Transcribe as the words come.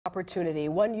Opportunity.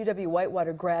 One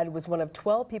UW-Whitewater grad was one of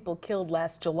 12 people killed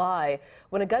last July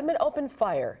when a gunman opened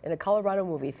fire in a Colorado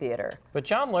movie theater. But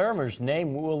John Larimer's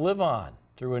name will live on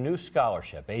through a new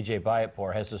scholarship. A.J.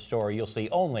 Bayatpour has a story you'll see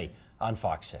only on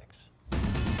Fox 6.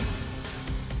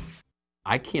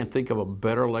 I can't think of a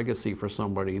better legacy for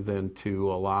somebody than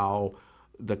to allow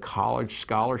the college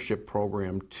scholarship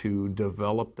program to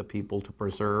develop the people to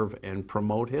preserve and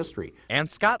promote history.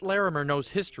 And Scott Larimer knows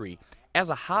history. As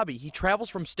a hobby, he travels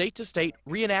from state to state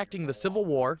reenacting the Civil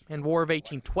War and War of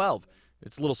 1812.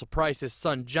 It's little surprise his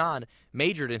son John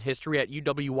majored in history at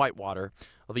UW-Whitewater.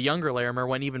 Well, the younger Larimer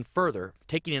went even further,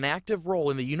 taking an active role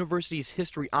in the university's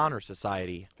History Honor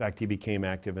Society. In fact, he became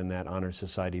active in that honor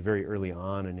society very early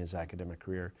on in his academic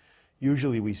career.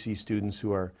 Usually we see students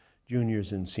who are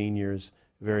juniors and seniors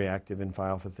very active in Phi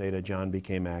Alpha Theta. John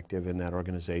became active in that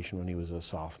organization when he was a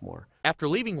sophomore. After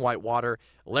leaving Whitewater,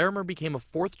 Larimer became a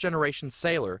fourth-generation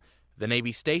sailor. The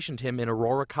Navy stationed him in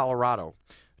Aurora, Colorado.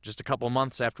 Just a couple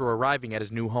months after arriving at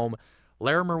his new home,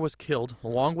 Larimer was killed,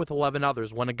 along with 11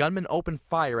 others, when a gunman opened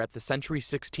fire at the Century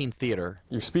 16 Theater.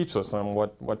 You're speechless on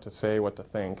what to say, what to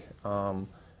think, and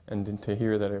then to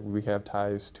hear that we have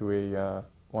ties to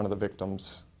one of the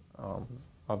victims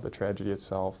of the tragedy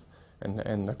itself.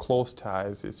 And the close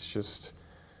ties, it's just,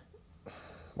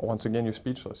 once again, you're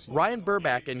speechless. Ryan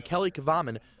Burback and Kelly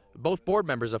Kavaman, both board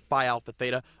members of Phi Alpha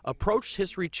Theta, approached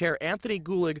History Chair Anthony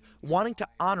Gulig wanting to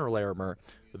honor Larimer.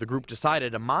 The group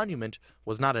decided a monument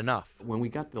was not enough. When we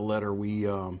got the letter, we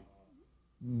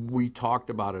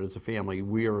talked about it as a family.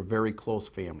 We are a very close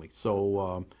family.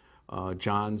 So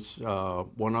John's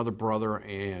one other brother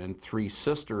and 3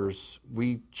 sisters,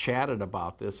 we chatted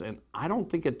about this, and I don't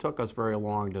think it took us very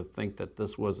long to think that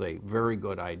this was a very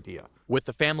good idea. With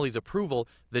the family's approval,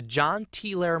 the John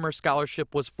T. Larimer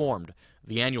Scholarship was formed.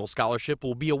 The annual scholarship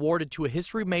will be awarded to a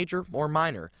history major or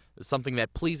minor, something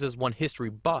that pleases one history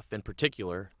buff in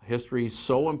particular. History is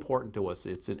so important to us.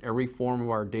 It's in every form of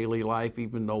our daily life,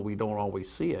 even though we don't always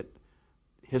see it.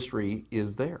 History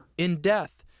is there. In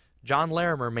death, John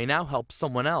Larimer may now help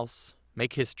someone else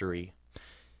make history.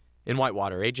 In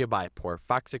Whitewater, A.J. Bayatpour,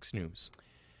 Fox 6 News.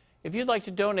 If you'd like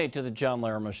to donate to the John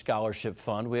Larimer Scholarship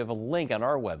Fund, we have a link on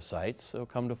our website, so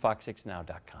come to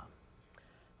fox6now.com.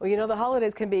 Well, you know, the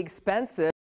holidays can be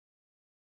expensive.